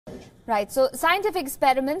Right, so scientific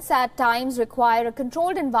experiments at times require a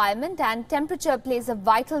controlled environment, and temperature plays a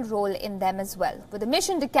vital role in them as well. With a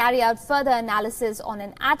mission to carry out further analysis on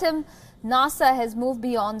an atom, NASA has moved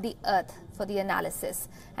beyond the Earth for the analysis.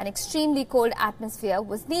 An extremely cold atmosphere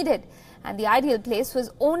was needed, and the ideal place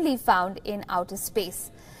was only found in outer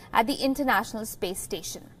space, at the International Space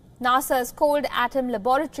Station. NASA's Cold Atom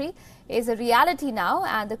Laboratory is a reality now,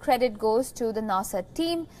 and the credit goes to the NASA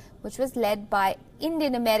team, which was led by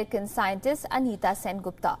Indian-American scientist Anita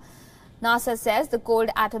Sengupta. NASA says the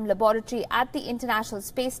Cold Atom Laboratory at the International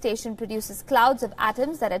Space Station produces clouds of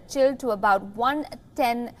atoms that are chilled to about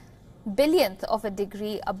 1/10 billionth of a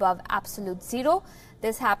degree above absolute zero.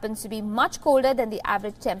 This happens to be much colder than the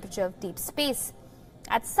average temperature of deep space.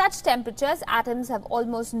 At such temperatures, atoms have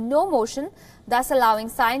almost no motion, thus allowing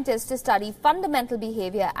scientists to study fundamental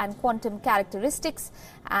behavior and quantum characteristics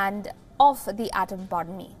of the atom.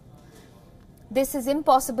 This is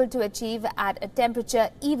impossible to achieve at a temperature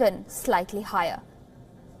even slightly higher.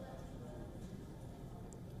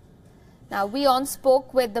 Now, WION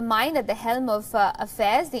spoke with the mind at the helm of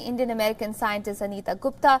affairs, the Indian-American scientist Anita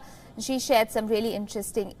Gupta. She shared some really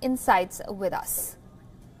interesting insights with us.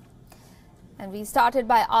 And we started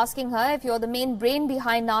by asking her, if you're the main brain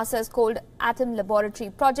behind NASA's Cold Atom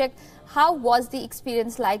Laboratory project, how was the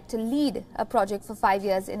experience like to lead a project for 5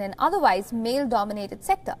 years in an otherwise male-dominated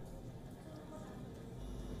sector?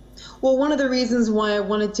 Well, one of the reasons why I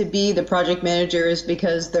wanted to be the project manager is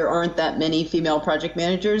because there aren't that many female project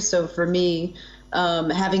managers. So for me,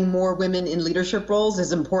 having more women in leadership roles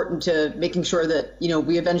is important to making sure that,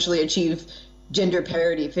 we eventually achieve gender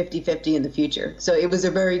parity 50-50 in the future. So it was a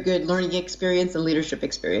very good learning experience and leadership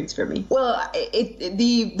experience for me. Well,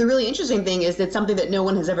 the really interesting thing is it's something that no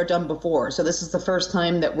one has ever done before. So this is the first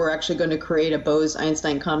time that we're actually going to create a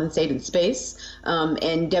Bose-Einstein condensate in space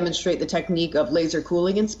and demonstrate the technique of laser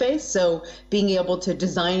cooling in space. So being able to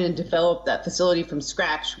design and develop that facility from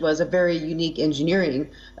scratch was a very unique engineering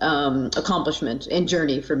accomplishment and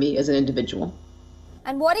journey for me as an individual.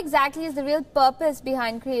 And what exactly is the real purpose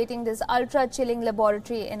behind creating this ultra-chilling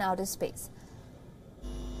laboratory in outer space?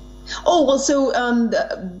 Oh, well, so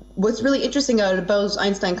what's really interesting about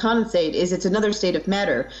Bose-Einstein condensate is it's another state of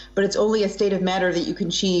matter, but it's only a state of matter that you can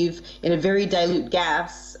achieve in a very dilute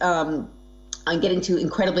gas on getting to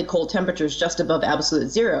incredibly cold temperatures just above absolute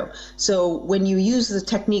zero. So when you use the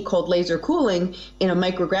technique called laser cooling in a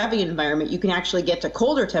microgravity environment, you can actually get to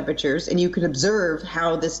colder temperatures, and you can observe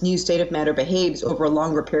how this new state of matter behaves over a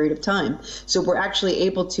longer period of time. So we're actually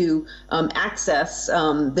able to access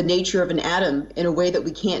the nature of an atom in a way that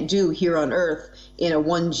we can't do here on Earth in a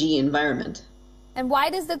 1G environment. And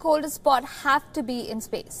why does the coldest spot have to be in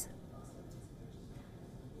space?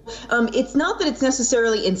 It's not that it's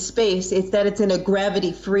necessarily in space, it's that it's in a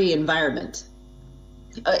gravity-free environment.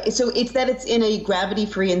 So it's that it's in a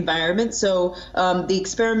gravity-free environment. So the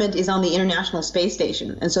experiment is on the International Space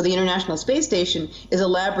Station. And so the International Space Station is a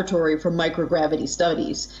laboratory for microgravity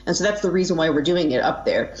studies. And so that's the reason why we're doing it up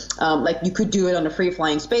there. Like you could do it on a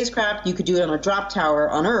free-flying spacecraft, you could do it on a drop tower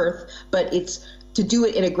on Earth, but it's to do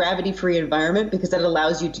it in a gravity-free environment because that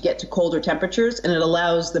allows you to get to colder temperatures, and it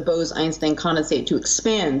allows the Bose-Einstein condensate to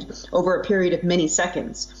expand over a period of many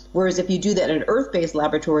seconds. Whereas if you do that in an Earth-based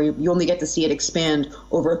laboratory, you only get to see it expand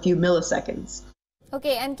over a few milliseconds.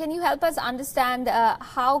 Okay, and can you help us understand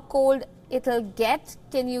how cold it'll get?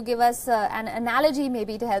 Can you give us an analogy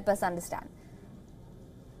maybe to help us understand?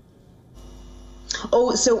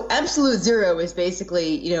 Oh, so absolute zero is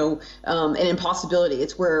basically, an impossibility.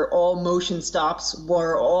 It's where all motion stops,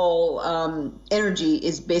 where all energy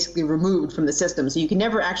is basically removed from the system. So you can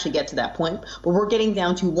never actually get to that point. But we're getting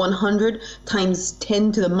down to 100 times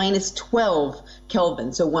 10 to the minus 12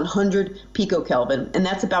 Kelvin, so 100 picokelvin. And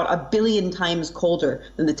that's about 1 billion times colder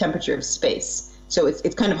than the temperature of space. So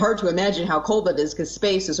it's kind of hard to imagine how cold that is because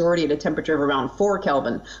space is already at a temperature of around 4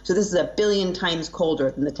 Kelvin. So this is 1 billion times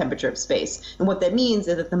colder than the temperature of space. And what that means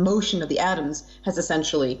is that the motion of the atoms has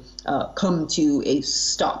essentially come to a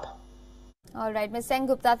stop. All right, Ms.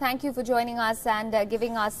 Sengupta, thank you for joining us and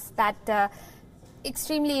giving us that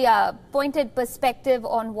extremely pointed perspective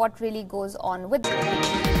on what really goes on with